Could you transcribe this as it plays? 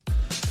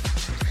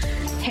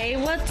Hey,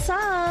 what's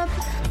up?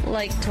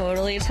 Like,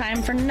 totally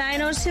time for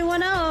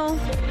 90210.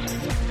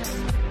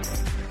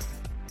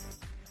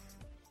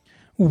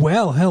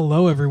 Well,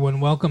 hello everyone.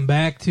 Welcome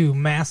back to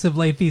Massive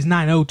Late Fees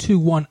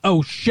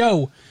 90210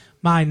 show.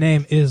 My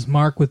name is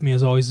Mark. With me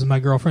as always is my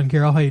girlfriend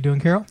Carol. How you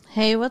doing, Carol?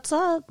 Hey, what's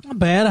up? Not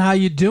bad. How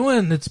you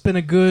doing? It's been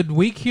a good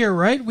week here,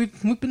 right?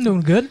 We've been doing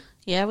good.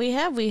 Yeah, we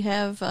have. We've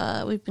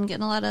been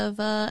getting a lot of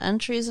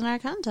entries in our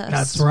contest.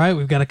 That's right.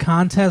 We've got a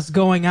contest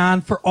going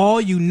on for all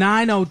you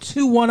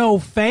 90210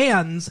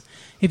 fans.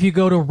 If you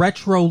go to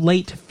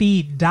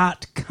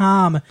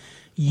retrolatefeed.com,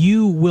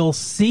 you will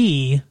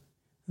see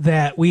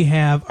that we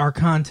have our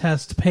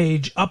contest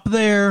page up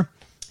there.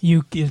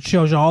 It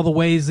shows you all the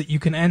ways that you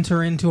can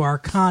enter into our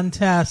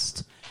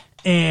contest,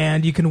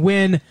 and you can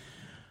win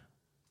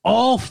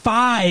all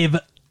 5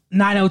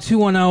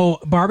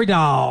 90210 Barbie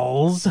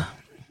dolls.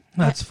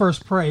 That's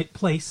first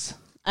place.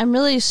 I'm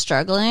really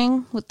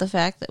struggling with the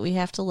fact that we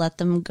have to let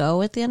them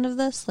go at the end of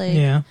this.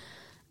 Yeah.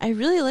 I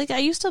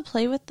used to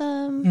play with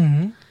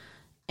them,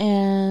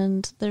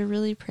 and they're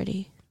really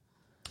pretty.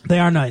 They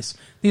are nice.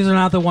 These are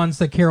not the ones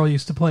that Carol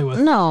used to play with.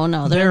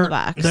 No, they're in the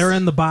box. They're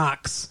in the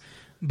box.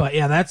 But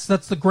yeah, that's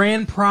the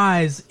grand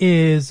prize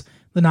is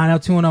the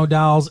 90210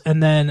 dolls,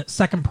 and then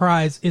second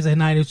prize is a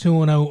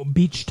 90210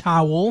 beach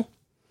towel.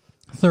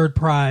 Third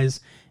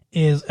prize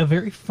is a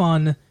very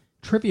fun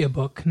trivia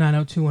book,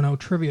 90210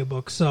 trivia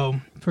book. So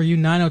for you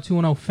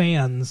 90210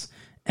 fans,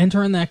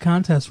 enter in that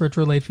contest,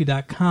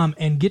 retrolatefeed.com,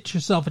 and get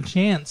yourself a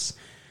chance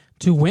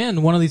to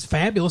win one of these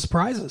fabulous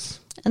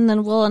prizes. And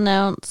then we'll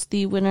announce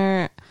the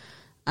winner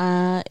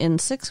in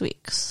 6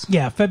 weeks.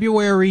 Yeah,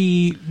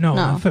 February. No,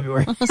 not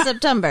February.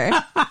 September.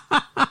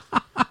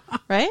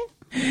 Right?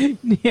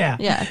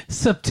 Yeah.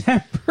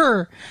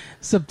 September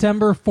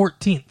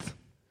 14th.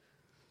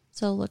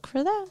 So look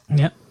for that.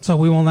 Yep. So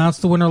we will announce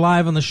the winner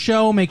live on the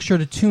show. Make sure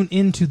to tune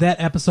into that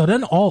episode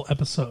and all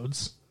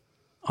episodes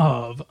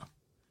of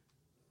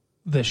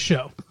this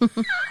show.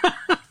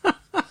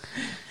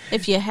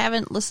 If you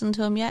haven't listened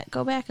to them yet,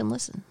 go back and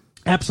listen.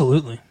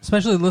 Absolutely.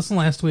 Especially listen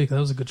last week. That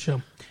was a good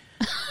show.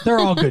 They're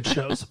all good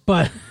shows.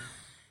 But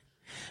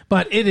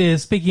it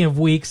is, speaking of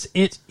weeks,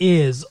 it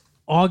is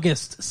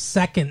August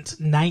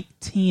 2nd,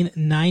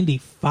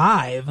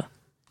 1995.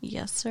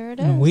 Yes, sir, it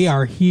is. And we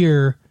are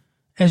here.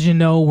 As you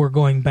know, we're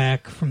going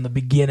back from the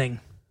beginning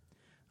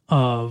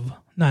of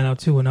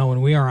 90210,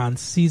 and we are on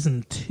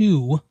season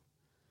 2.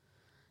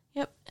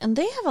 Yep, and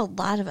they have a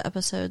lot of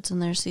episodes in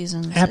their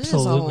seasons.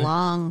 Absolutely. It is a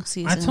long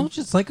season. I told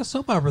you, it's like a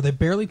soap opera. They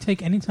barely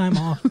take any time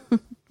off.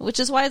 Which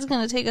is why it's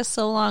going to take us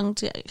so long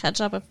to catch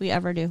up if we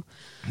ever do.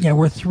 Yeah,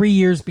 we're 3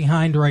 years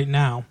behind right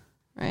now.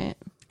 Right.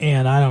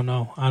 And I don't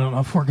know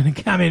if we're going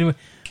to... I mean,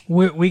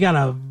 we got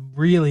to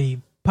really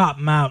pop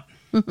them out.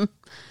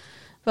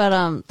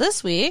 But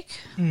this week,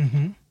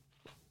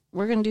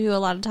 we're going to do a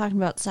lot of talking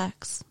about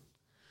sex.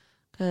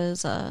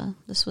 Because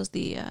this was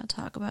the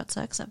Talk About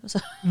Sex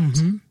episode.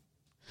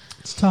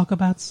 Let's talk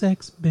about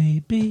sex,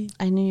 baby.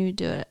 I knew you'd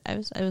do it. I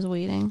was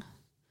waiting.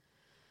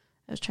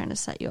 I was trying to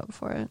set you up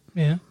for it.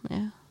 Yeah?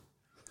 Yeah.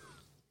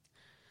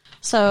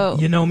 So...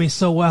 You know me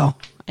so well.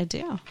 I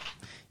do.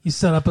 You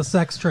set up a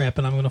sex trap,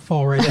 and I'm going to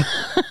fall right in.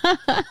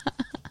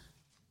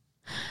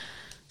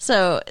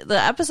 So the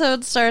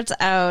episode starts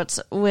out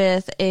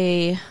with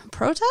a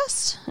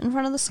protest in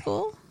front of the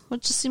school,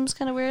 which just seems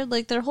kind of weird.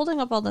 Like, they're holding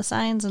up all the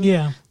signs. And,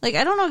 yeah. Like,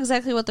 I don't know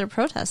exactly what they're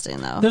protesting,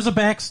 though. There's a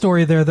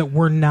backstory there that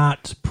we're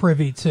not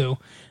privy to.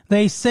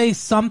 They say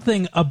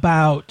something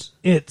about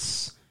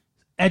its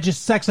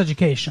sex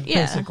education,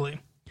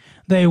 basically.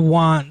 They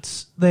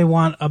want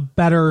a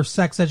better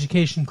sex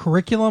education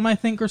curriculum, I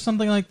think, or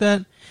something like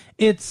that.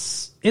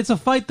 It's a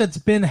fight that's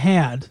been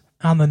had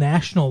on the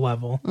national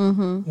level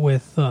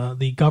with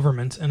the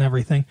government and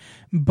everything.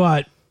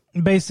 But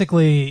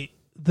basically,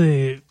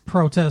 the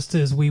protest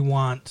is we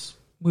want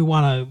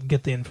to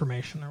get the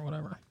information or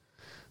whatever.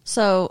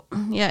 So,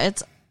 yeah,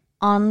 it's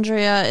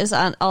Andrea is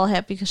all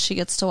happy because she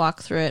gets to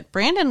walk through it.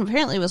 Brandon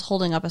apparently was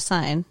holding up a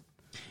sign.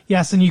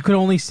 Yes, and you could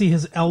only see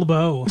his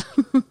elbow.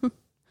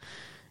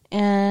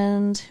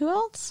 And who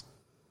else?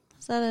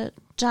 Is that it?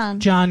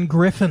 John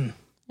Griffin.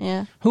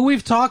 Yeah. Who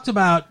we've talked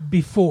about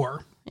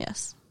before.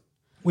 Yes.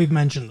 We've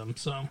mentioned him,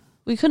 so.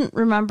 We couldn't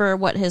remember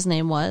what his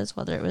name was,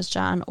 whether it was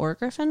John or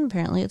Griffin.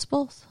 Apparently it's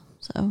both.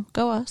 So,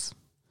 go us.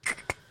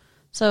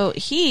 So,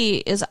 he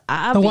is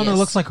obvious. The one that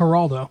looks like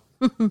Geraldo.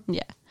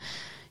 Yeah.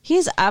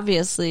 He's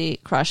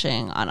obviously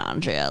crushing on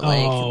Andrea.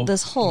 Like,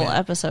 this whole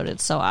episode,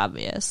 it's so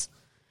obvious.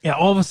 Yeah,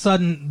 all of a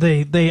sudden,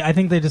 I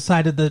think they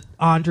decided that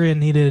Andrea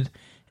needed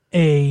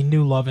a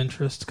new love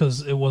interest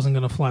because it wasn't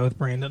going to fly with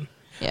Brandon.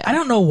 Yeah. I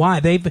don't know why.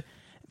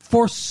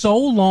 For so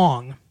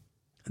long,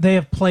 they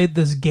have played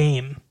this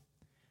game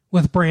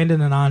with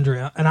Brandon and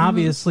Andrea. And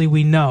obviously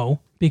we know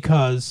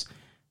because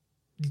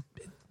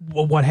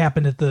what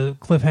happened at the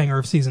cliffhanger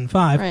of season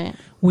 5. Right.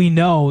 We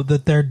know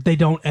that they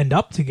don't end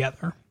up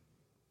together.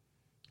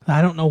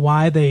 I don't know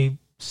why they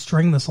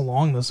string this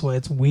along this way.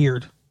 It's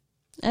weird.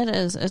 It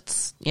is.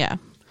 It's, yeah.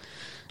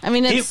 I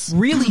mean, it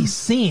really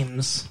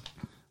seems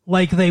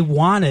like they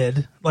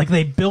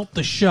built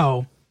the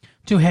show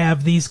to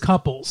have these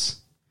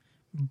couples,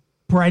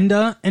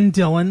 Brenda and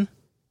Dylan,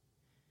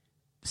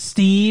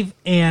 Steve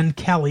and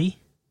Kelly,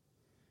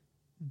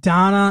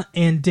 Donna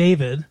and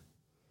David,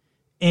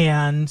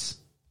 and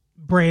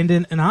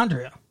Brandon and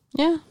Andrea.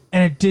 Yeah.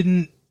 And it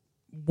didn't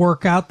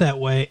work out that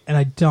way, and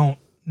I don't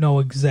know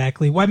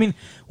exactly. Well, I mean,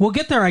 we'll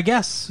get there, I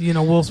guess.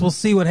 We'll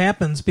see what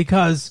happens,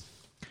 because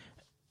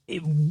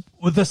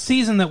with the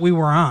season that we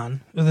were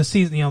on, or the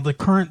season, the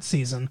current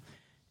season,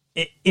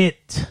 they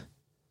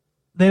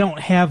don't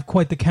have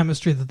quite the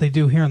chemistry that they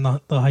do here in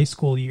the high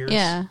school years.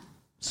 Yeah.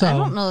 So I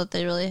don't know that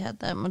they really had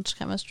that much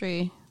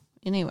chemistry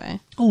anyway.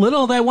 A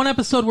little. That one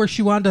episode where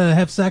she wanted to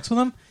have sex with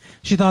him,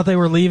 she thought they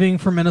were leaving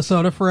for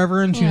Minnesota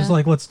forever, and she was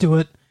like, let's do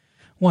it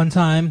one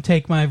time,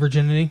 take my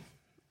virginity.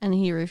 And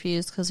he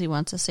refused because he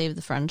wants to save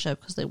the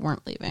friendship because they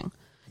weren't leaving.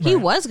 Right. He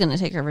was going to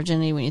take her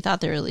virginity when he thought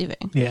they were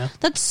leaving. Yeah.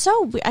 That's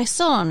so weird. I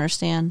still don't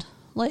understand.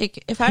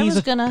 Like, if I was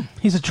going to...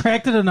 He's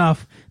attracted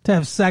enough to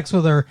have sex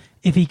with her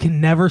if he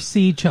can never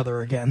see each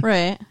other again.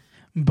 Right.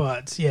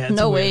 But, yeah, it's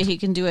no weird. way he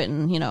can do it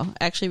and,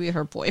 actually be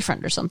her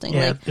boyfriend or something.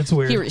 Yeah, like, it's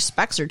weird. He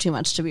respects her too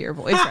much to be her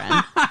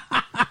boyfriend.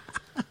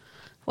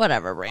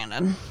 Whatever,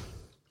 Brandon.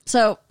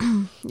 So,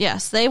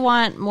 yes, they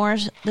want more...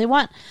 I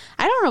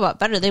don't know about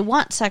better. They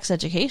want sex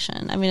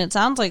education. I mean, it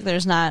sounds like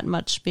there's not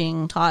much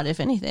being taught, if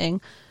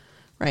anything,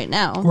 right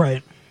now.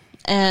 Right.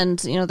 And,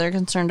 they're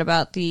concerned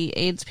about the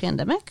AIDS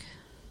pandemic.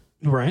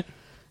 Right.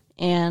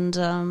 And,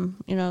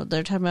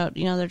 they're talking about,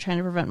 they're trying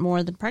to prevent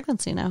more than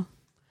pregnancy now.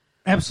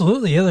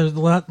 Absolutely. Yeah, there's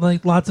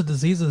lots of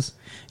diseases.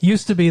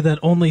 Used to be that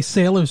only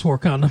sailors wore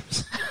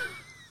condoms.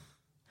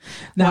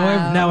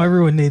 Now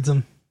everyone needs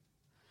them.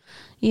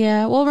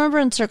 Yeah. Well, remember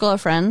in Circle of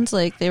Friends,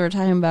 like they were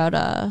talking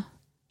about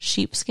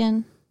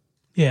sheepskin?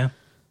 Yeah.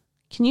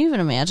 Can you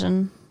even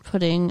imagine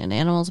putting an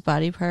animal's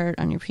body part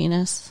on your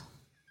penis?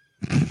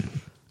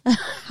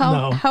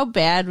 How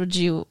bad would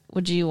you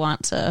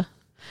want to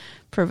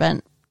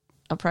prevent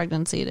a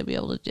pregnancy to be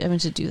able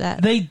to do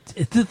that?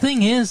 The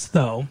thing is,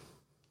 though,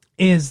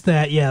 is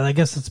that, I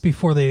guess it's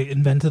before they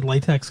invented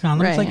latex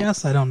condoms, right. I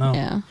guess. I don't know.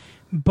 Yeah.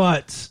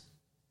 But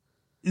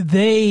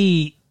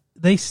they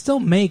still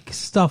make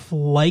stuff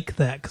like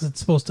that because it's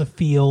supposed to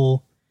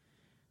feel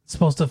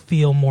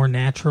more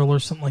natural or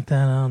something like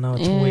that. I don't know.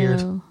 It's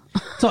weird.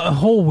 It's a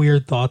whole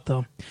weird thought,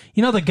 though.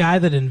 The guy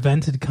that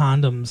invented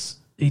condoms,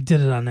 he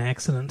did it on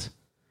accident.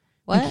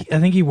 What? I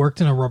think he worked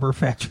in a rubber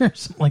factory or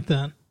something like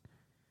that.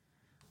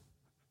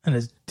 And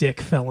his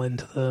dick fell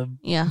into the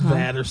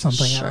vat or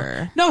something.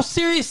 Sure. No,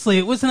 seriously,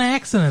 it was an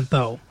accident,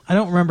 though. I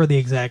don't remember the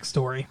exact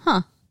story.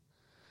 Huh.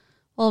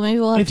 Well,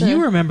 maybe we'll have to... If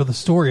you remember the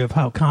story of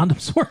how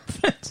condoms were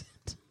invented.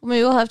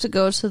 Maybe we'll have to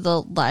go to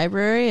the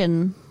library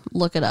and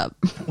look it up.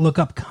 Look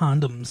up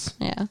condoms.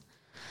 Yeah.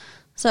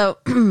 So,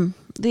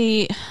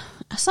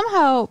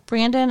 somehow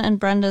Brandon and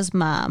Brenda's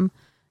mom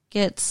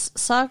gets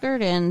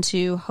suckered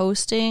into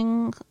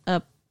hosting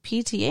a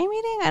PTA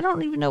meeting? I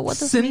don't even know what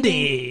this Cindy.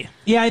 Meeting...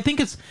 Yeah, I think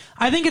it's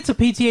a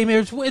PTA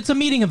meeting. It's a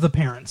meeting of the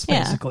parents,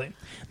 basically.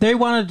 Yeah. They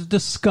wanted to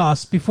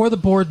discuss, before the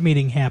board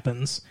meeting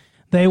happens,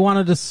 they want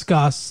to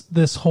discuss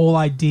this whole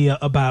idea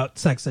about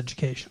sex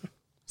education.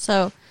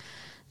 So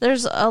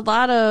there's a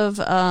lot of,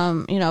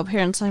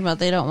 parents talking about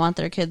they don't want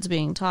their kids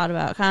being taught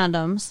about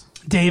condoms.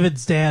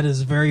 David's dad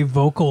is very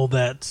vocal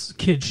that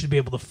kids should be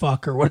able to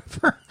fuck or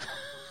whatever.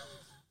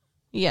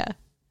 Yeah.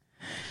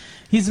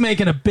 He's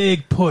making a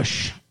big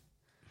push.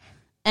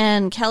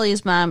 And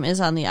Kelly's mom is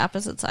on the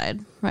opposite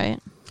side, right?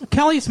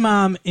 Kelly's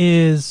mom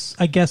is,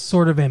 I guess,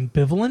 sort of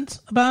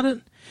ambivalent about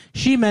it.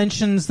 She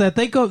mentions that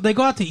they go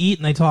out to eat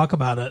and they talk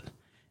about it.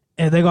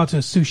 And they go out to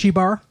a sushi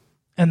bar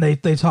and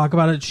they talk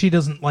about it. She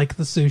doesn't like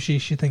the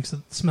sushi. She thinks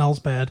it smells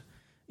bad,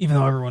 even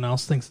though everyone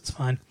else thinks it's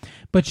fine.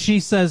 But she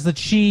says that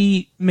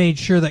she made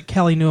sure that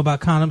Kelly knew about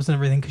condoms and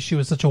everything because she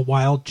was such a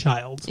wild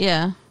child.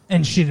 Yeah.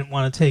 And she didn't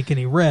want to take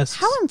any risks.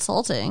 How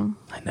insulting.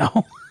 I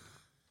know.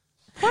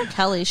 Poor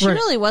Kelly. She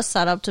really was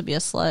set up to be a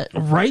slut.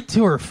 Right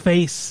to her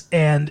face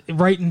and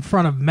right in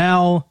front of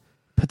Mel,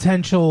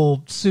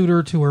 potential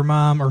suitor to her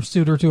mom,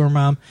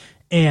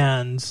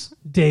 and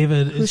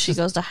David. Who she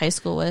goes to high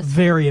school with.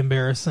 Very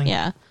embarrassing.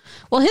 Yeah.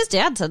 Well, his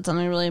dad said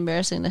something really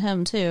embarrassing to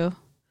him, too.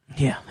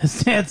 Yeah. His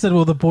dad said,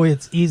 well, the boy,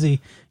 it's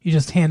easy. You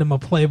just hand him a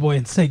Playboy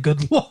and say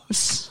good luck.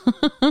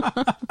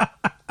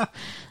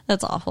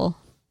 That's awful.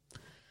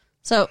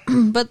 So,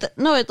 but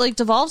it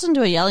devolves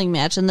into a yelling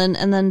match, and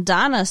then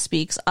Donna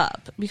speaks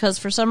up because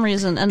for some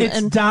reason,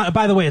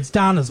 by the way, it's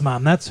Donna's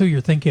mom. That's who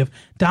you're thinking of.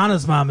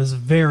 Donna's mom is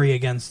very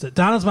against it.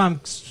 Donna's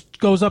mom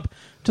goes up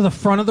to the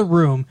front of the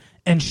room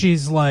and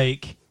she's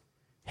like,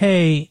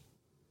 "Hey,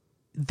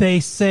 they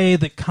say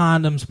that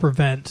condoms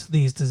prevent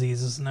these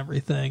diseases and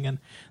everything, and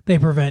they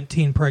prevent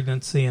teen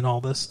pregnancy and all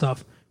this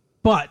stuff,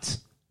 but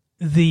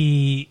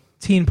the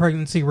teen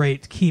pregnancy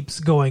rate keeps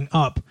going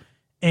up."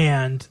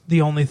 And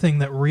the only thing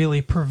that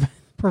really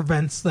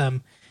prevents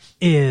them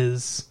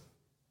is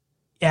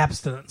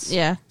abstinence.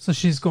 Yeah. So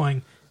she's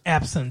going,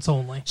 abstinence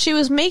only. She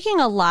was making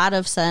a lot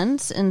of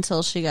sense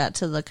until she got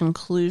to the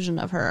conclusion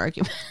of her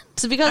argument.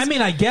 Because I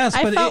mean, I guess,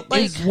 but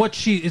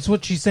it's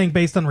what she's saying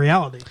based on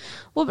reality.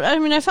 Well, but I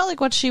mean, I felt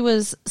like what she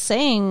was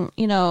saying,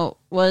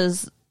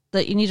 was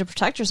that you need to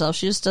protect yourself.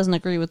 She just doesn't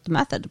agree with the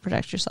method to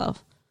protect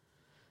yourself.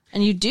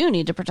 And you do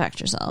need to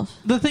protect yourself.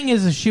 The thing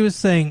is she was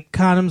saying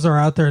condoms are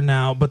out there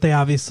now, but they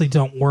obviously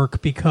don't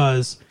work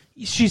because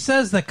she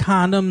says that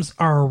condoms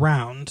are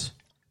around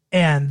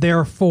and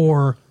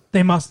therefore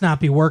they must not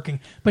be working.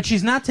 But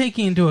she's not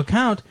taking into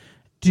account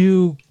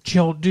do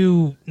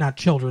teenagers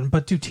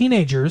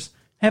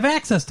have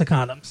access to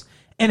condoms?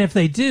 And if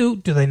they do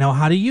they know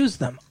how to use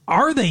them?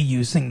 Are they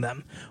using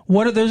them?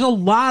 There's a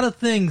lot of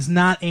things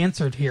not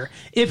answered here.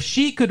 If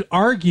she could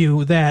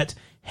argue that,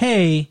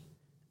 hey,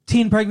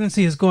 teen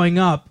pregnancy is going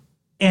up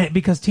and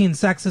because teen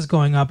sex is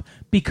going up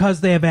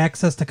because they have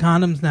access to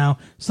condoms now,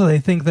 so they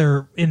think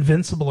they're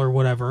invincible or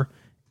whatever,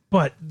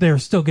 but they're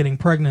still getting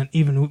pregnant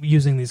even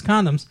using these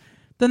condoms,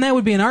 then that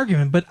would be an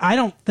argument. But I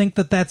don't think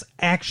that that's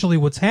actually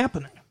what's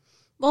happening.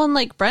 Well, and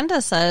like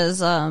Brenda says,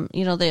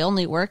 they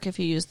only work if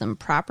you use them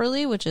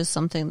properly, which is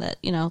something that,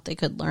 they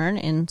could learn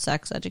in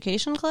sex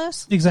education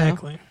class.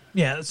 Exactly. So.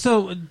 Yeah.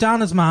 So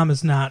Donna's mom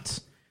is not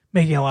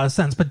making a lot of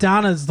sense, but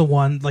Donna is the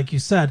one, like you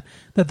said,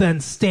 that then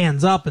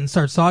stands up and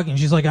starts talking.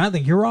 She's like, I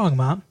think you're wrong,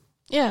 Mom.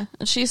 Yeah.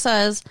 And she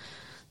says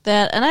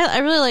that, and I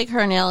really like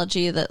her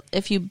analogy that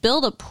if you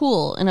build a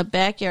pool in your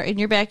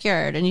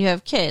backyard and you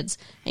have kids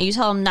and you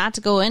tell them not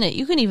to go in it,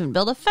 you can even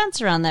build a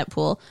fence around that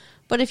pool.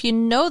 But if you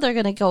know they're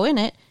going to go in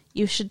it,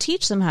 you should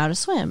teach them how to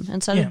swim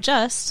instead of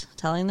just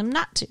telling them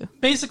not to.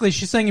 Basically,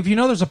 she's saying if you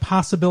know there's a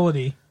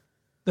possibility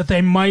that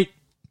they might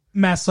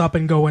mess up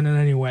and go in it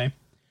anyway,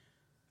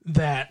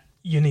 that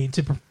they need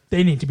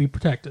to be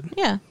protected.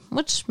 Yeah,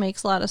 which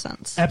makes a lot of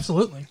sense.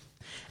 Absolutely.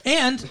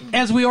 And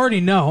as we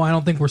already know, I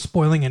don't think we're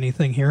spoiling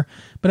anything here,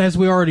 but as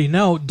we already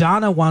know,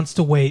 Donna wants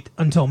to wait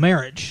until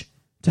marriage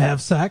to have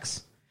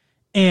sex.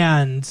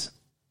 And,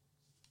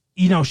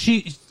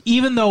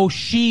 even though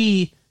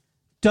she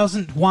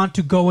doesn't want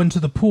to go into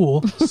the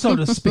pool, so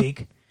to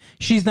speak,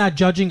 she's not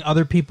judging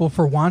other people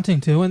for wanting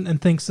to and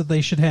thinks that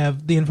they should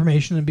have the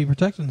information and be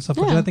protected and stuff,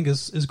 which I think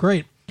is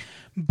great.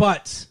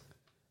 But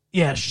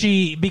yeah,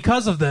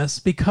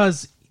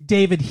 because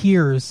David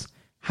hears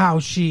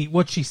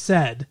what she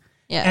said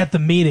at the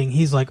meeting,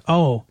 he's like,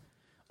 oh,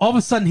 all of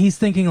a sudden he's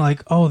thinking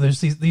like, oh,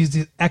 there's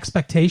these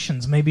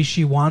expectations. Maybe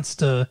she wants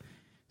to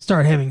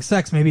start having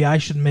sex. Maybe I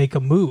should make a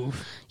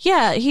move.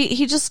 Yeah,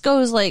 he just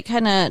goes like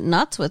kind of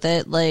nuts with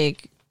it,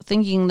 like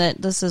thinking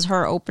that this is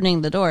her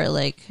opening the door.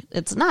 Like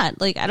it's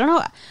not. Like I don't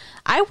know.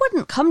 I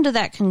wouldn't come to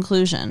that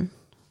conclusion.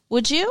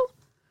 Would you?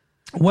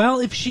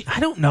 Well, I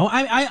don't know.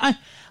 I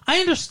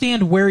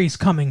understand where he's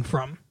coming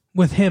from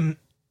with him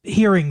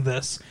hearing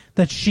this,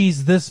 that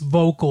she's this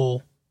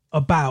vocal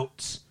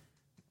about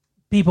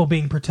people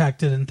being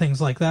protected and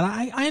things like that.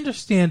 I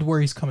understand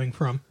where he's coming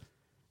from.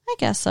 I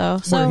guess so.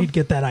 Where he'd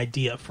get that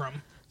idea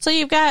from. So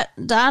you've got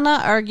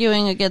Donna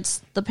arguing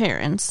against the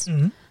parents,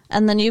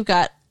 and then you've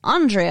got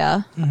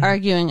Andrea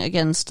arguing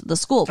against the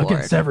school board.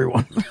 Against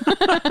everyone.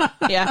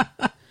 Yeah.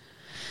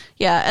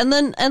 Yeah,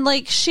 and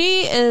like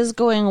she is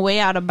going way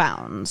out of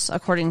bounds,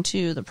 according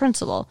to the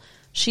principal.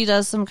 She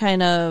does some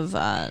kind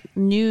of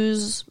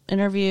news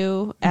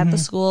interview at the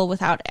school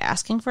without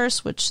asking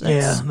first, which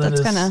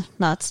that's kind of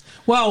nuts.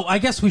 Well, I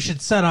guess we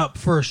should set up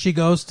first. She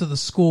goes to the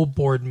school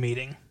board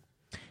meeting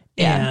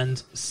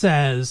and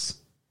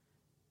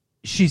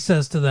she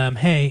says to them,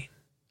 hey,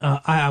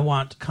 I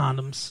want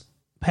condoms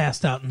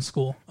passed out in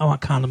school. I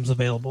want condoms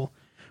available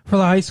for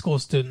the high school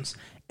students.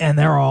 And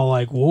they're all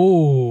like,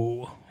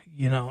 whoa,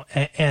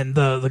 and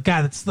the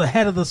guy that's the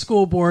head of the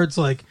school board's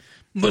like,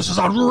 this is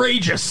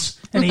outrageous.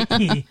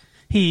 And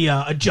he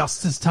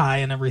adjusts his tie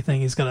and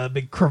everything. He's got a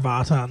big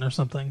cravat on or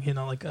something,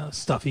 like a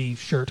stuffy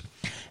shirt.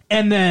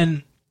 And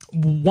then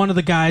one of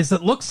the guys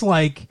that looks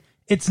like,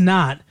 it's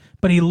not,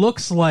 but he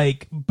looks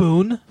like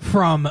Boone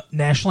from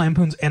National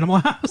Lampoon's Animal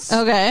House.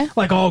 Okay.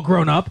 Like all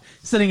grown up,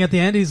 sitting at the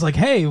end. He's like,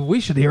 hey, we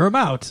should hear him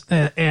out.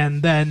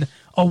 And then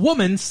a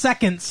woman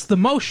seconds the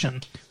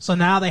motion. So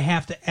now they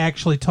have to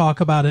actually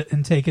talk about it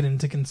and take it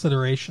into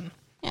consideration.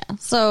 Yeah.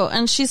 So,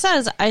 and she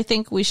says, I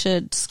think we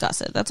should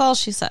discuss it. That's all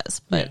she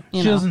says. But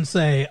she doesn't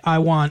say, I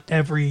want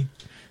every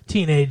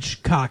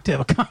teenage cock to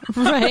have a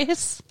condom. Right.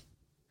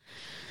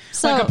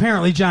 So like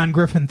apparently John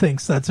Griffin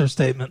thinks that's her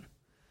statement.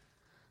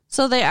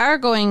 So they are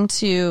going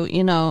to,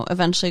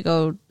 eventually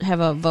go have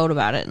a vote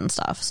about it and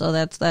stuff. So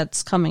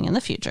that's coming in the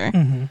future.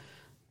 Mm-hmm.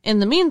 In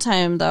the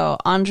meantime, though,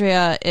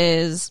 Andrea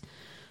is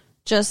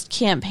just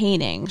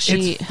campaigning.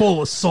 It's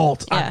full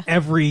assault on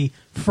every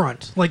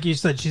front. Like you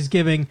said, she's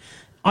giving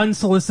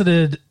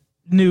unsolicited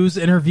news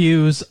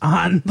interviews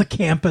on the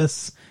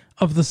campus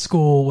of the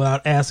school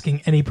without asking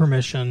any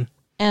permission.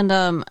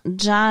 And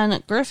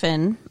John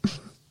Griffin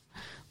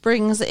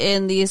brings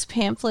in these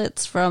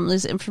pamphlets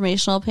these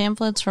informational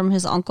pamphlets from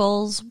his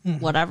uncles,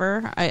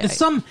 whatever. It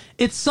sounds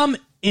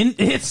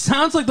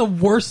like the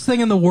worst thing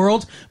in the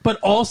world, but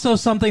also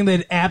something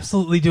they'd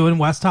absolutely do in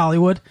West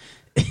Hollywood.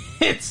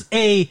 It's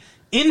a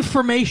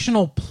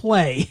informational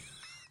play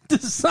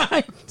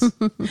designed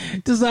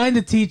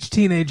to teach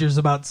teenagers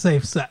about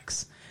safe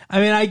sex. I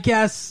mean, I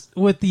guess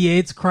with the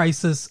AIDS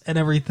crisis and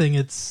everything,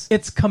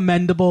 it's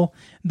commendable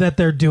that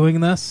they're doing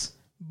this,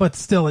 but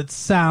still, it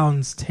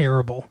sounds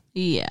terrible.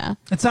 Yeah.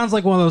 It sounds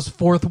like one of those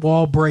fourth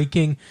wall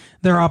breaking.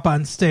 They're up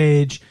on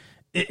stage.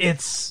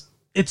 It's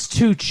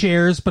two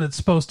chairs, but it's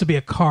supposed to be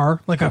a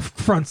car, like a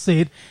front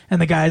seat,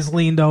 and the guy's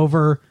leaned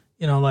over,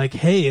 like,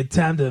 hey, it's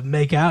time to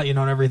make out, and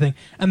everything.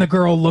 And the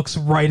girl looks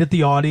right at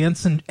the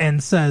audience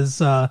and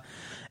says,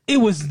 it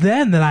was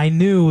then that I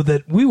knew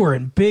that we were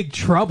in big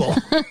trouble.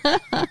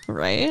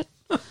 Right?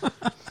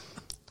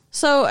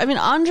 So, I mean,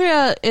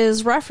 Andrea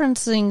is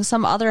referencing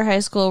some other high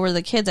school where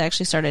the kids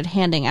actually started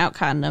handing out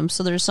condoms.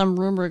 So there's some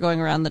rumor going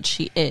around that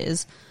she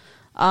is.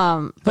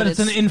 But it's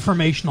an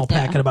informational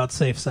packet about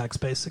safe sex,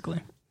 basically.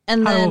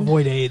 And how then, to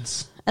avoid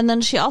AIDS. And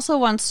then she also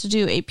wants to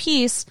do a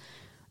piece,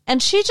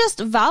 and she just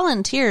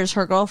volunteers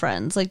her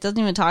girlfriends, like doesn't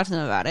even talk to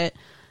them about it,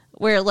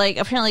 where like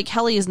apparently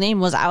Kelly's name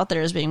was out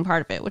there as being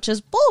part of it, which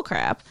is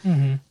bullcrap.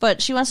 Mm-hmm.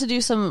 But she wants to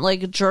do some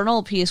like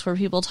journal piece where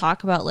people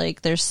talk about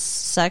like their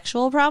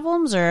sexual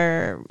problems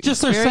or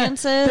just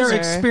experiences. Their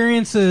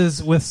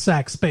experiences with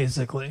sex,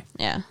 basically.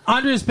 Yeah.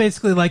 Andrea's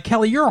basically like,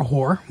 Kelly, you're a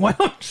whore. Why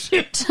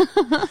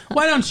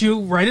don't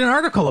you write an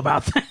article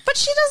about that? But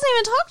she doesn't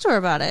even talk to her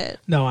about it.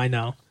 No, I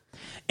know.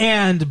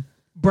 And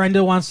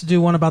Brenda wants to do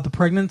one about the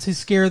pregnancy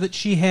scare that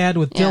she had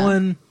with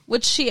Dylan.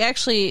 Which she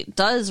actually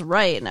does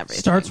write and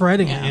everything. Starts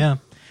writing it, yeah.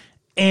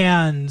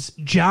 And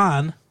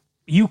John,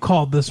 you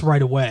called this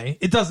right away.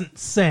 He doesn't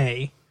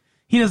say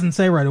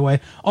right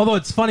away. Although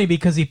it's funny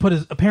because he put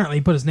his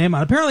name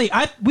on it. Apparently,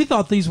 we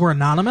thought these were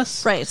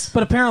anonymous. Right.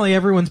 But apparently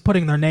everyone's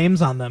putting their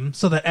names on them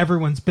so that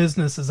everyone's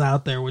business is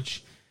out there,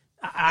 which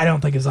I don't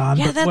think is on,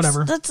 but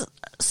whatever. That's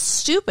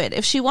stupid.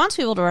 If she wants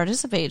people to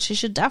participate, she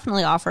should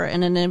definitely offer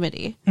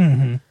anonymity.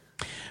 Mm-hmm.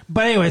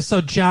 But anyway,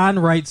 so John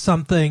writes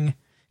something.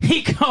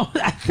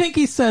 I think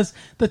he says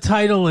the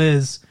title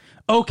is,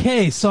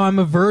 okay, so I'm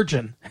a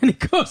virgin. And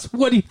he goes,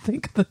 what do you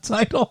think of the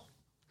title?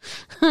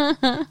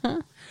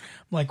 I'm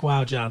like,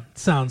 wow, John,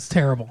 sounds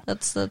terrible.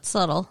 That's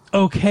subtle.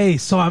 Okay,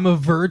 so I'm a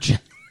virgin.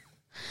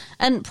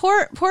 And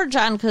poor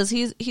John, because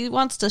he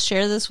wants to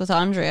share this with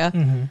Andrea.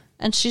 Mm-hmm.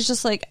 And she's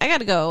just like, I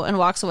gotta go, and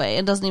walks away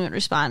and doesn't even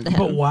respond to him.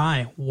 But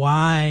why?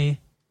 Why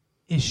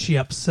is she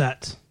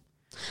upset?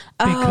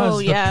 Because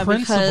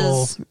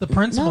the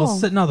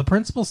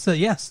principal said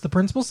yes. The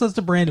principal says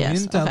to Brandon,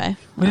 yes,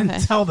 we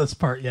didn't tell this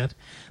part yet.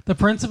 The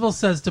principal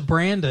says to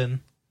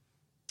Brandon,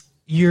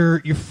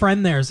 your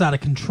friend there is out of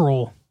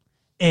control,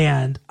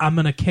 and I'm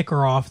gonna kick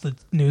her off the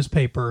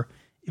newspaper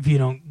if you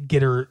don't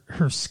get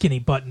her skinny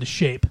butt into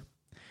shape.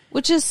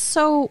 Which is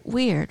so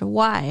weird.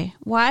 Why?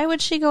 Why would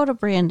she go to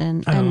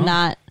Brandon and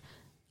not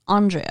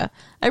Andrea?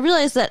 I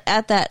realized that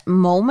at that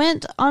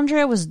moment,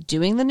 Andrea was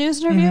doing the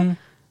news interview. Mm-hmm.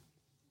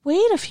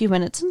 Wait a few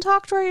minutes and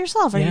talk to her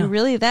yourself. Are you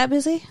really that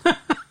busy?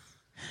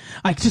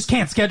 I just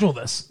can't schedule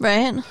this.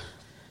 Right.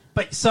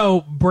 But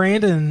so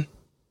Brandon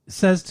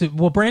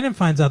Brandon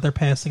finds out they're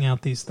passing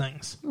out these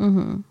things.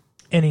 Mm-hmm.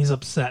 And he's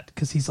upset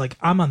because he's like,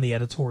 I'm on the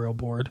editorial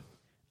board.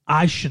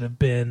 I should have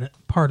been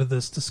part of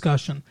this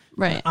discussion.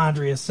 Right. And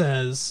Andrea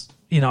says,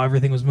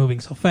 everything was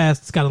moving so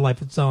fast. It's got a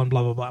life of its own,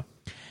 blah, blah, blah.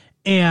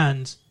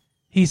 And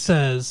he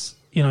says,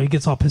 he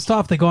gets all pissed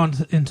off. They go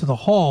into the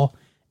hall,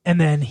 and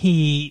then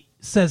he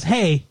says,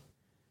 hey,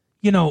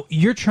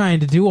 you're trying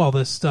to do all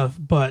this stuff,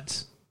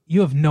 but you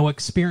have no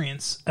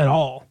experience at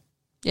all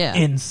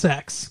in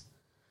sex.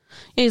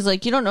 He's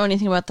like, you don't know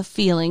anything about the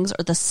feelings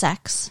or the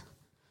sex.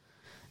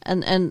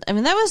 And I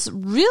mean, that was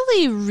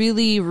really,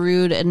 really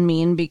rude and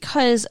mean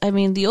because, I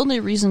mean, the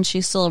only reason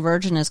she's still a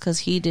virgin is because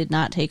he did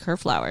not take her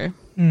flower.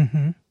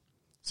 Mm-hmm.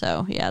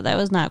 So, yeah, that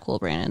was not cool,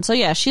 Brandon. So,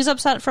 yeah, she's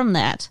upset from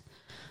that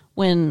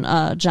when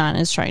John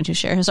is trying to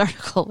share his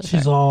article with her.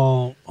 She's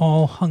all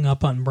hung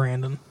up on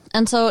Brandon.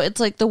 And so it's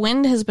like the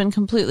wind has been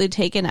completely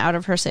taken out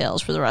of her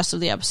sails for the rest of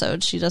the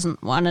episode. She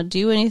doesn't want to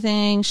do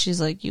anything. She's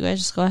like, you guys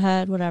just go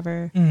ahead,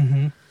 whatever.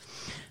 Mm-hmm.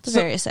 It's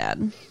very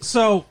sad.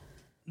 So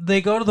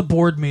they go to the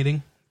board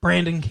meeting.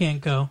 Brandon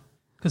can't go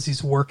because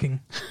he's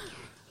working.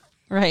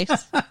 Right.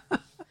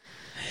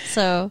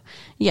 So,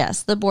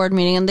 yes, the board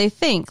meeting. And they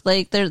think,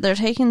 like, they're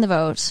taking the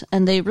vote.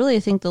 And they really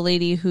think the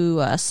lady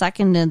who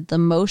seconded the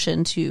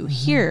motion to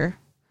hear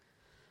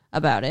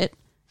about it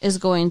is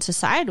going to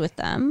side with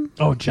them.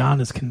 Oh,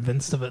 John is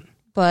convinced of it.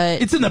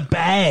 But it's in the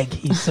bag,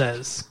 he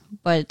says.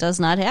 But it does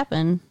not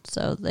happen,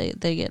 so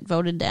they get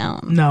voted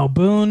down. No,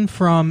 Boone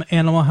from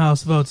Animal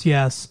House votes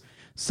yes.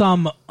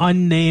 Some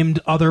unnamed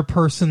other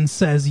person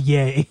says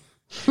yay.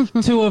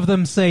 Two of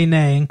them say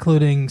nay,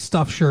 including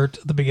Stuffed Shirt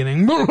at the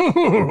beginning.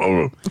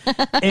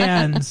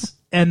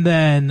 and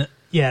then,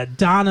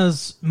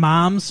 Donna's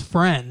mom's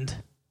friend.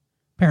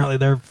 Apparently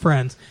they're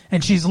friends.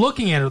 And she's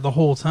looking at her the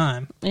whole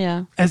time.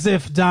 Yeah. As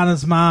if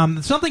Donna's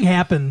mom... Something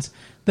happens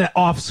that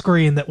off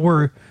screen that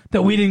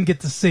we didn't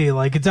get to see.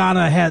 Like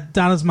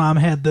Donna's mom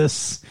had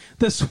this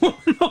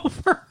woman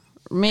over.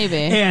 Maybe.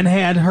 And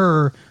had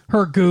her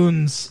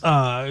goons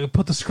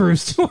put the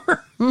screws to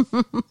her.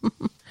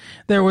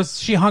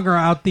 She hung her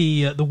out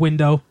the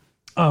window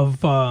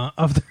of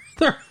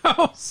their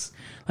house.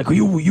 Like,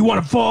 you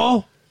want to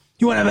fall?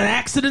 You want to have an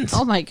accident?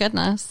 Oh my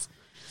goodness.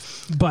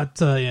 But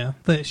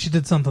she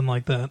did something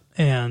like that,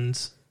 and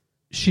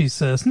she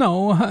says,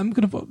 "No, I'm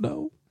gonna vote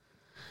no."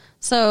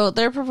 So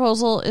their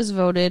proposal is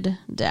voted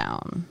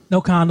down.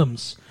 No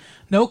condoms.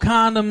 No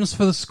condoms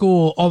for the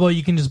school, although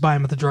you can just buy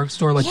them at the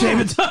drugstore like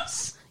David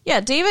does. Yeah,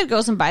 David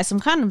goes and buys some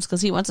condoms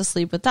because he wants to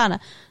sleep with Donna.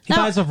 He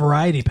buys a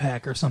variety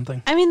pack or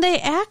something. I mean, they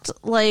act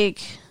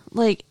like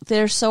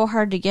they're so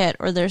hard to get,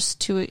 or there's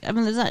too... I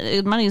mean,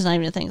 money's not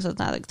even a thing, so it's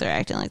not like they're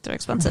acting like they're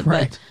expensive.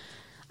 Right. But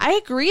I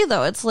agree,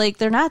 though. It's like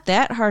they're not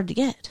that hard to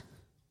get.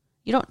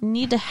 You don't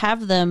need to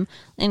have them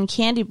in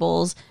candy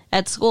bowls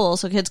at school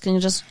so kids can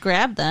just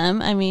grab them.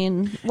 I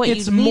mean, what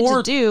you need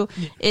to do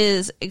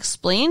is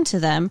explain to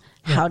them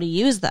how to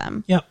use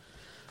them. Yep.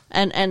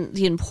 And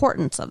the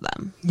importance of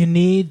them. You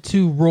need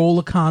to roll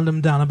a condom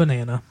down a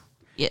banana.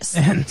 Yes.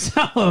 And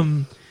tell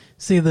them,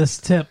 see this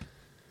tip,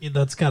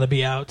 that's got to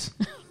be out.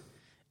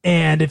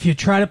 And if you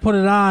try to put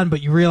it on,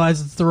 but you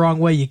realize it's the wrong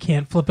way, you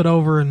can't flip it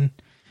over and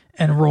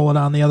roll it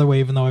on the other way,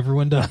 even though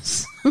everyone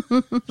does.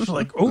 It's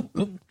like, oh.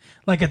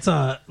 Like it's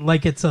a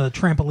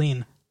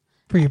trampoline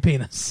for your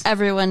penis.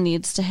 Everyone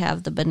needs to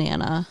have the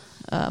banana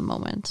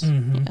moment.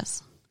 Mm-hmm.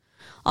 Yes.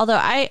 Although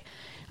I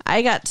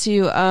got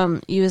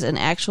to use an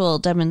actual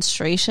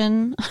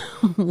demonstration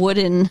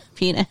wooden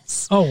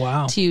penis. Oh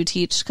wow! To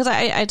teach, because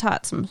I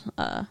taught some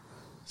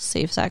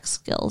safe sex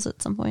skills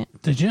at some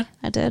point. Did you?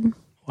 I did.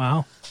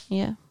 Wow.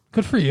 Yeah.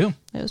 Good for you.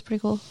 It was pretty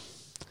cool.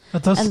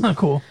 That does sound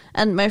cool.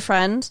 And my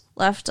friend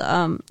left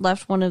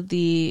one of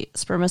the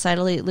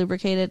spermicidally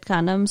lubricated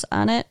condoms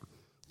on it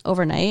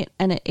overnight,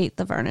 and it ate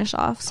the varnish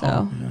off.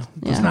 So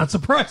does not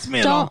surprise me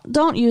at all.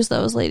 Don't use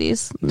those,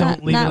 ladies.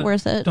 Not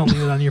worth it. Don't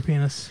leave it on your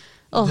penis.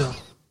 Oh,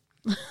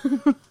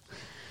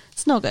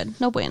 it's no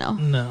good. No bueno.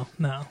 No.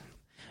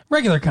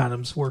 Regular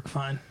condoms work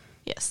fine.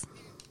 Yes.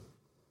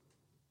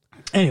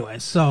 Anyway,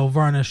 so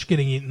varnish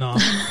getting eaten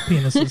off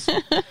penises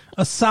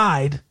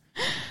aside.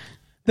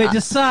 They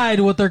decide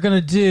what they're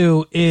going to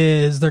do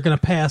is they're going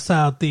to pass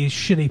out these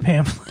shitty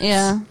pamphlets.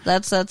 Yeah,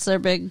 that's their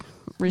big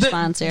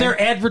response here.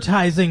 They're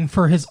advertising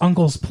for his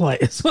uncle's play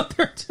is what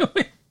they're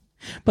doing.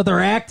 But they're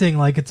acting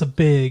like it's a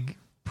big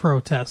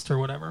protest or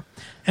whatever.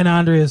 And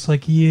Andrea's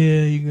like,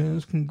 yeah, you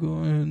guys can go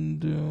ahead and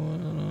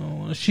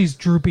do it. She's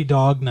droopy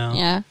dog now.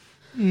 Yeah.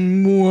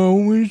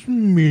 Woe is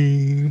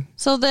me.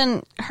 So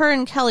then her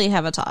and Kelly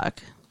have a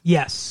talk.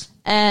 Yes.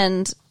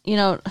 And,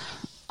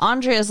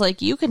 Andrea's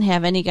like, you can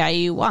have any guy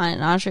you want.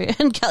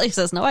 And Kelly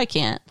says, no, I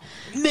can't.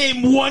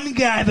 Name one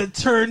guy that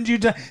turned you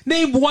down.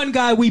 Name one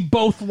guy we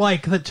both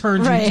like that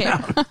turned you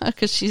down.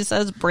 Because she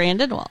says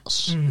Brandon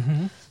Walsh.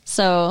 Mm-hmm.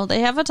 So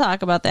they have a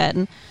talk about that.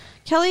 And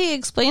Kelly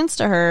explains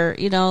to her,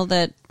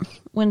 that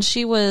when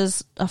she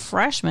was a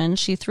freshman,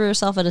 she threw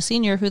herself at a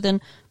senior who then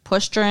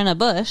pushed her in a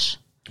bush.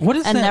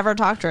 Never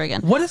talked to her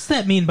again. What does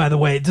that mean, by the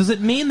way? Does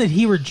it mean that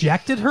he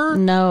rejected her?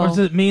 No. Or does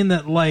it mean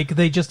that,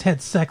 they just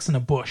had sex in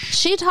a bush?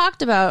 She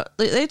talked about,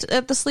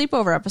 at the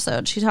sleepover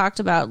episode, she talked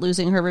about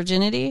losing her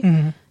virginity.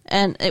 Mm-hmm.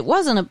 And it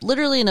wasn't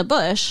literally in a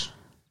bush.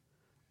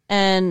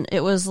 And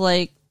it was,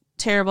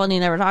 terrible, and he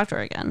never talked to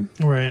her again.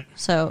 Right.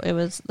 So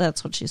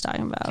that's what she's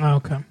talking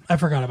about. Okay. I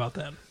forgot about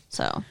that.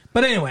 So.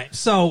 But anyway,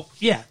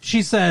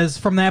 she says,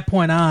 from that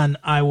point on,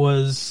 I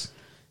was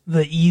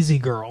the easy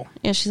girl.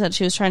 Yeah, she said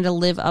she was trying to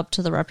live up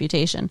to the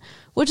reputation,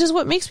 which is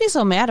what makes me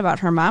so mad about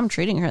her mom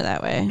treating her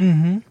that way.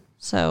 Mm-hmm.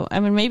 So, I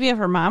mean, maybe if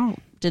her mom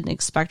didn't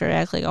expect her to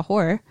act like a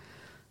whore,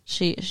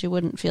 she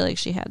wouldn't feel like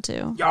she had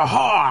to.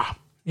 Yaha!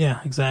 Yeah,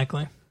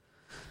 exactly.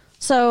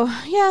 So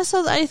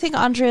I think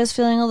Andrea is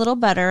feeling a little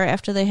better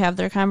after they have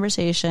their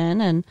conversation,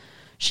 and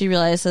she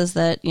realizes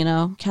that,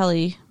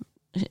 Kelly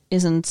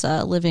isn't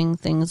living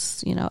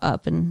things,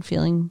 up and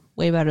feeling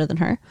way better than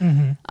her.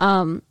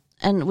 Mm-hmm.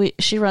 And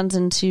she runs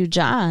into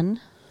John,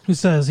 who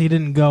says he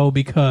didn't go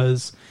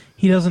because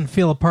he doesn't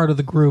feel a part of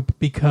the group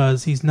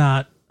because he's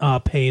not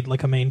paid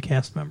like a main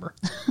cast member.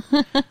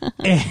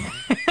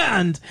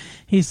 And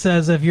he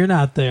says, if you're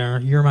not there,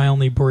 you're my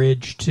only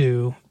bridge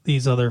to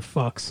these other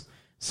fucks.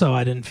 So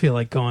I didn't feel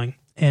like going.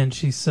 And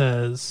he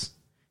says,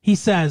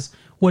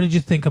 what did you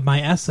think of my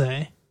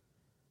essay?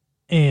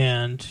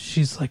 And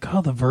she's like,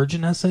 oh, the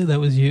virgin essay? That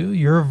was you?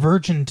 You're a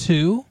virgin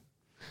too?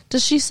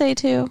 Does she say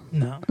too?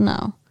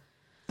 No.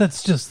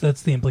 That's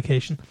the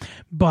implication.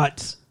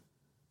 But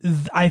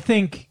I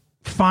think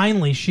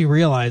finally she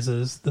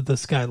realizes that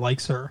this guy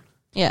likes her.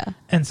 Yeah.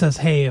 And says,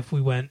 hey, if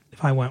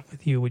I went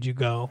with you, would you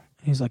go?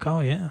 And he's like, oh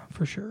yeah,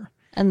 for sure.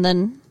 And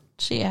then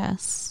she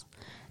asks,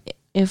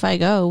 if I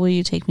go, will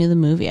you take me to the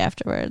movie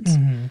afterwards?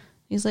 Mm-hmm.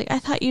 He's like, I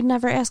thought you'd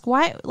never ask.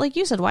 Why? Like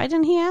you said, why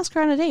didn't he ask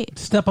her on a date?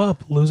 Step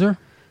up, loser.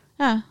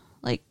 Yeah.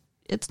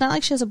 It's not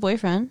like she has a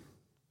boyfriend.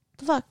 What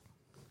the fuck?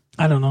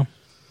 I don't know.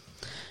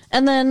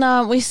 And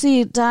then we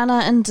see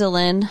Donna and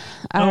Dylan.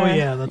 Right.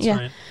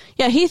 Yeah,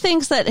 Yeah, he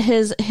thinks that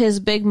his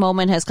big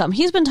moment has come.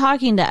 He's been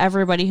talking to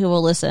everybody who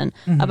will listen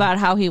about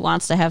how he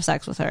wants to have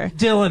sex with her.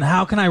 Dylan,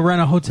 how can I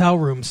rent a hotel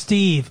room?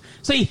 Steve.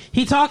 See,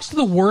 he talks to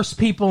the worst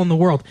people in the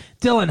world.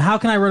 Dylan, how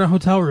can I rent a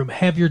hotel room?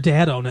 Have your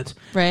dad own it.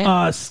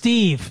 Right.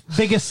 Steve,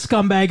 biggest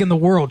scumbag in the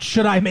world.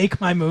 Should I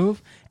make my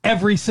move?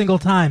 Every single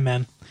time,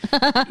 man.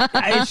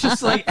 It's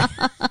just like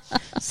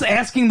it's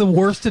asking the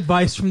worst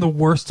advice from the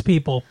worst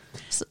people.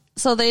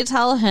 So they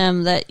tell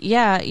him that,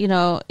 yeah, you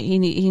know, he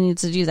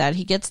needs to do that.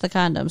 He gets the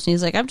condoms. And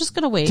he's like, I'm just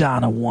going to wait.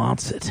 Donna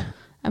wants it.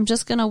 I'm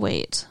just going to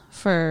wait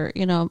for,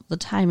 you know, the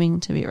timing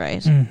to be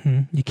right.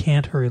 Mm-hmm. You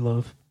can't hurry,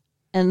 love.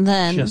 And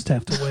then... Just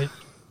have to wait.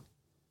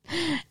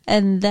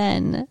 And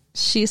then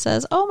she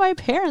says, oh, my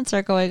parents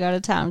are going out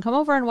of town. Come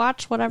over and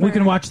watch whatever. We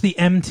can watch the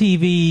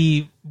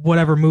MTV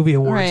whatever movie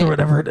awards or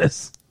whatever it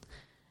is.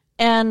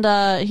 And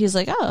he's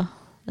like, oh,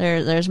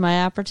 there's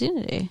my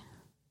opportunity.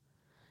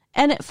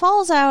 And it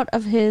falls out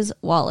of his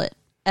wallet.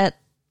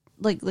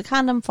 The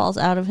condom falls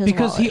out of his wallet.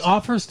 Because he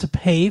offers to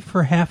pay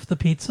for half the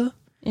pizza?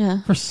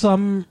 Yeah. For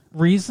some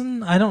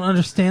reason? I don't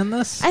understand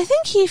this. I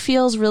think he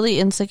feels really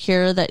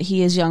insecure that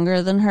he is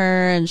younger than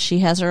her and she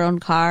has her own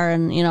car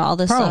and, you know, all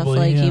this stuff.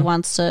 Like, he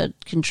wants to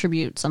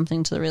contribute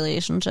something to the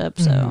relationship.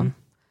 So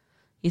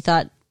he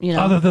thought, you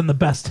know. Other than the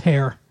best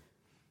hair.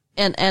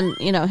 And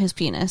you know, his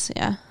penis,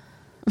 yeah.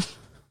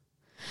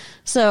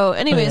 So,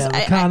 anyways,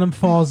 the condom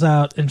falls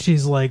out, and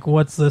she's like,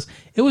 "What's this?"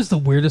 It was the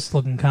weirdest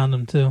looking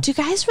condom too. Do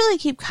guys really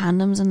keep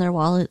condoms in their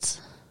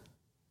wallets?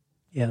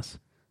 Yes.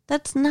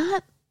 That's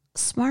not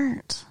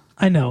smart.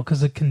 I know,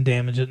 because it can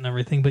damage it and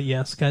everything. But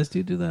yes, guys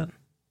do that.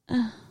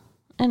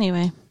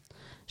 Anyway,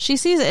 she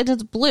sees it, and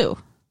it's blue.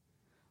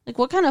 Like,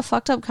 what kind of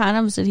fucked up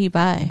condoms did he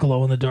buy?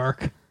 Glow in the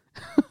dark.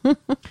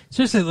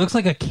 Seriously, it looks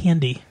like a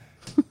candy.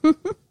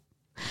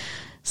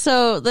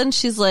 So then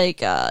she's like,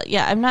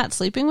 yeah, I'm not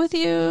sleeping with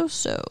you,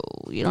 so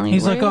you don't need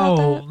to worry about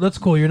that. He's like, oh, that's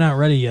cool. You're not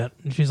ready yet.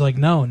 And she's like,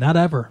 no, not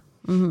ever.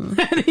 Mm-hmm.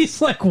 And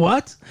he's like,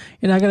 what?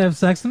 You're not going to have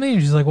sex with me?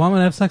 And she's like, well, I'm going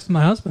to have sex with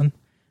my husband,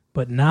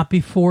 but not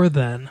before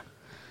then.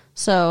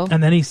 So,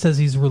 and then he says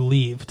he's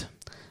relieved.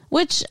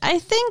 Which I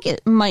think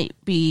it might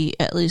be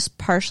at least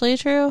partially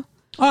true.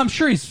 Oh, I'm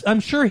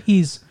sure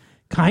he's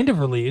kind of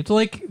relieved.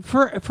 Like,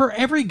 for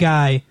every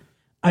guy,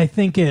 I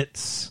think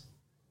it's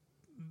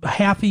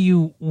half of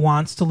you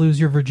wants to lose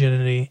your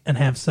virginity and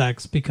have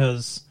sex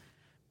because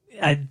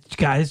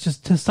guys,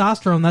 just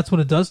testosterone, that's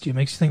what it does to you. It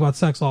makes you think about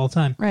sex all the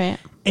time. Right.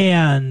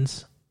 And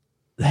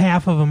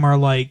half of them are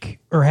like,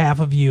 or half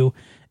of you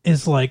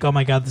is like, oh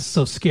my God, this is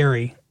so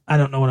scary. I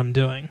don't know what I'm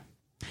doing.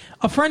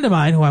 A friend of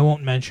mine, who I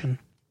won't mention,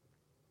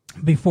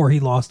 before he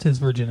lost his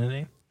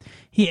virginity,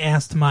 he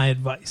asked my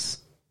advice.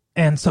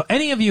 And so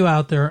any of you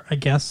out there, I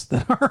guess,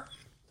 that are...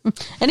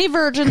 Any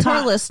virgins who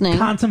are listening,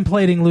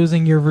 contemplating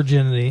losing your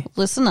virginity,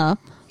 listen up.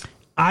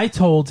 I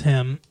told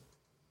him,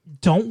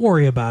 don't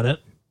worry about it.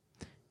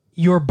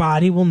 Your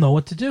body will know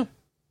what to do.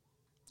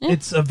 Yeah.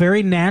 It's a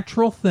very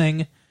natural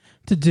thing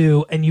to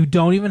do, and you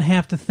don't even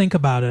have to think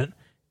about it,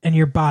 and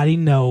your body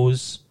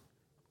knows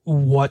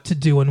what to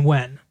do and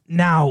when.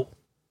 Now,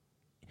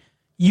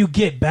 you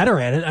get better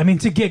at it. I mean,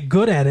 to get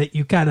good at it,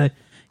 you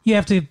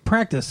have to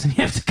practice and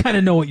you have to kind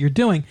of know what you're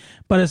doing.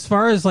 But as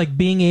far as like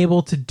being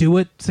able to do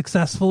it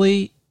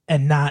successfully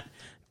and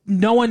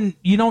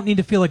you don't need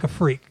to feel like a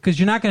freak because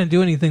you're not going to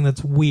do anything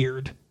that's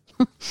weird.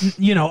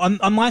 You know,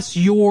 unless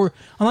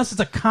it's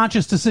a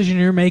conscious decision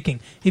you're making.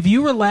 If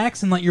you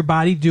relax and let your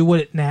body do what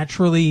it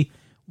naturally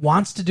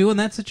wants to do in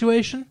that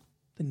situation,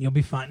 then you'll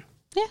be fine.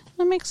 Yeah,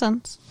 that makes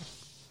sense.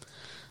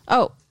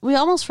 Oh, we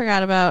almost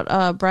forgot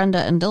about Brenda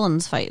and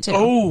Dylan's fight, too.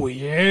 Oh,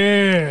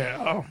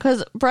 yeah.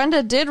 Because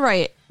Brenda did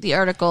write the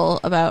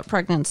article about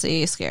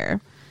pregnancy scare.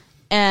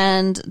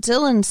 And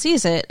Dylan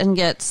sees it and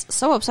gets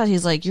so upset.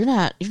 He's like, you're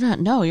not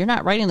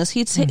writing this.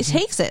 He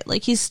takes it.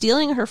 Like, he's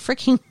stealing her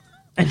freaking...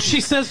 And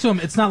she says to him,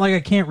 it's not like I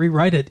can't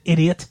rewrite it,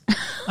 idiot.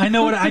 I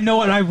know what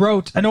I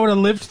wrote. I know what I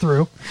lived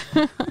through.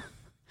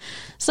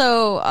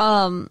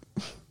 So,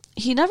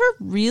 he never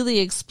really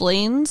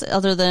explains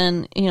other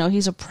than, you know,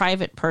 he's a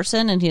private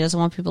person and he doesn't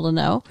want people to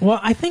know. Well,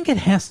 I think it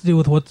has to do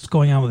with what's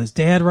going on with his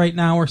dad right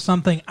now or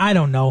something. I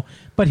don't know.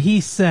 But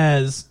he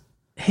says,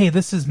 hey,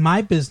 this is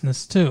my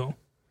business too.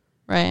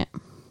 Right.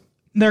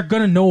 They're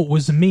going to know it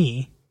was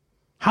me.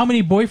 How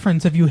many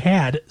boyfriends have you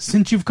had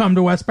since you've come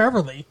to West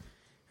Beverly?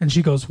 And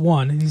she goes,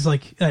 one. And he's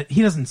like,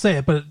 he doesn't say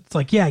it, but it's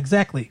like, yeah,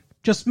 exactly.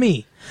 Just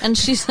me. And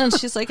she's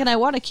like, and I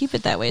want to keep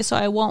it that way, so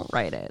I won't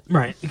write it.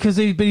 Right. But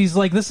he's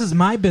like, this is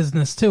my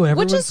business too.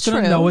 Everyone's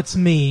going to know it's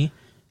me.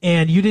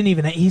 And you didn't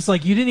even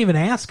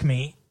ask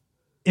me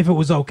if it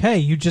was okay.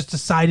 You just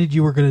decided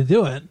you were going to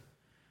do it.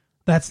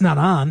 That's not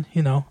on,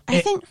 you know.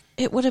 I think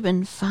it would have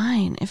been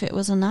fine if it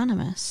was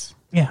anonymous.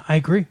 Yeah, I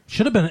agree.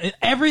 Should have been.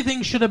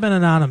 Everything should have been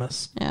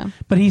anonymous. Yeah.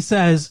 But he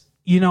says,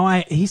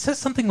 he says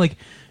something like,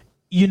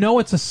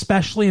 it's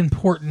especially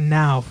important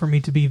now for me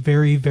to be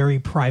very, very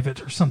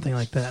private or something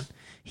like that.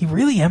 He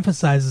really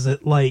emphasizes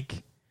it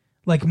like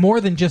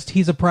more than just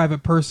he's a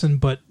private person,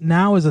 but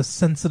now is a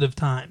sensitive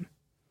time.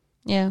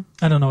 Yeah.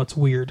 I don't know. It's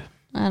weird.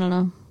 I don't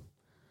know.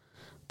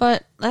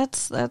 But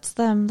that's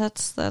them.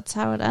 That's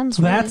how it ends.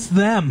 Really. That's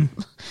them.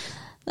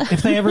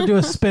 If they ever do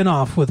a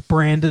spin-off with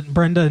Brenda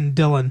and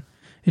Dylan,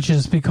 it should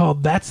just be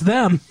called That's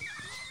Them.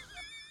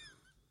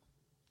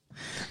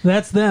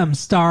 That's Them,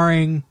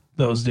 starring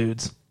those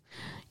dudes.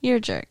 You're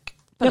a jerk,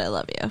 but yep. I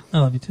love you. I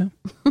love you too.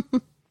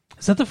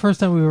 Is that the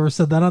first time we ever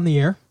said that on the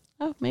air?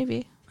 Oh,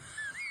 maybe.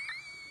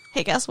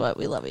 Hey, guess what?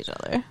 We love each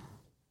other.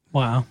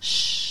 Wow.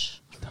 Shh.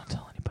 Don't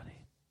tell anybody.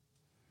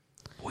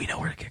 We know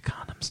where to get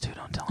condoms, too.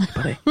 Don't tell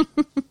anybody.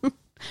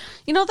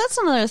 You know, that's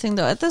another thing,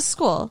 though. At this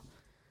school,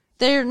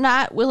 they're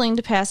not willing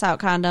to pass out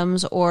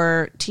condoms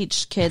or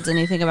teach kids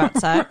anything about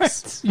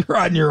sex. Right. You're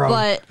on your own.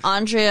 But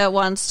Andrea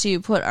wants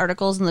to put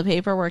articles in the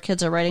paper where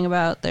kids are writing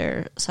about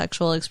their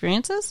sexual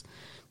experiences.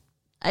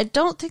 I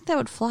don't think that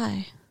would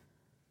fly.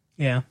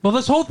 Yeah. Well,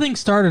 this whole thing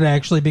started,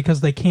 actually,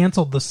 because they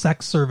canceled the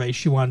sex survey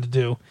she wanted to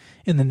do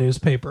in the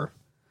newspaper.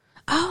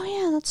 Oh,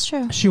 yeah, that's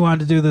true. She wanted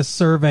to do this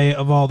survey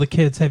of all the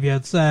kids. Have you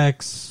had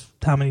sex?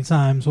 How many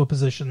times? What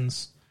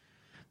positions?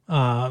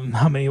 How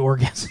many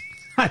orgasms?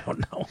 I don't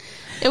know.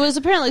 It was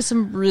apparently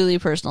some really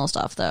personal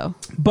stuff, though.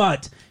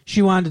 But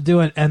she wanted to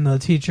do it, and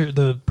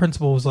the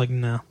principal was like,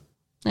 no.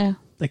 Yeah.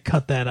 They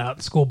cut that out.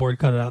 The school board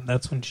cut it out, and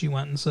that's when she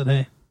went and said,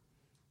 hey,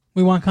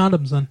 we want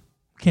condoms then.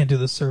 Can't do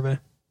this survey.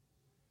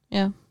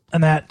 Yeah.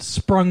 And that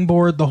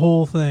sprungboard the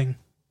whole thing.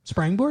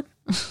 Sprangboard?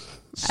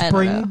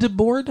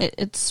 Springboard?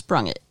 It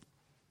sprung it.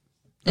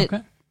 It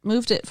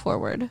moved it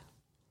forward.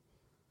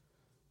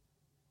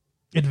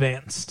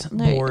 Advanced.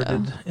 There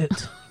Boarded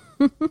it.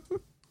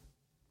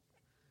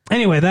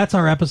 Anyway, that's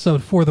our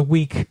episode for the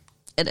week.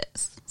 It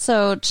is.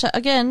 So,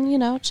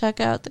 again, check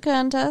out the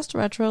contest,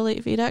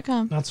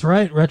 retrolatefee.com. That's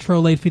right,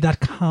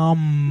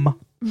 retrolatefee.com.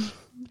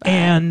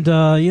 And,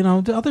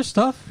 other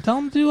stuff. Tell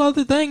them to do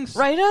other things.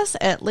 Write us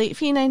at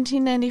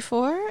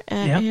latefee1994.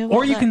 Yeah.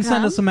 Or you can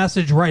send us a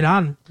message right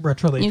on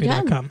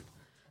retrolatefee.com.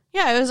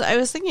 Yeah, I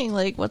was thinking,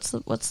 like, what's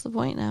the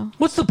point now?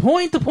 What's the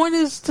point? The point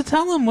is to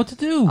tell them what to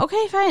do.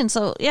 Okay, fine.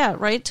 So, yeah,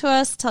 write to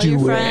us. Tell your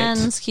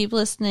friends. Keep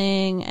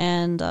listening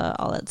and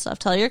all that stuff.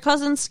 Tell your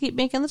cousins to keep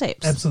making the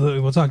tapes. Absolutely.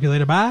 We'll talk to you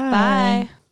later. Bye. Bye.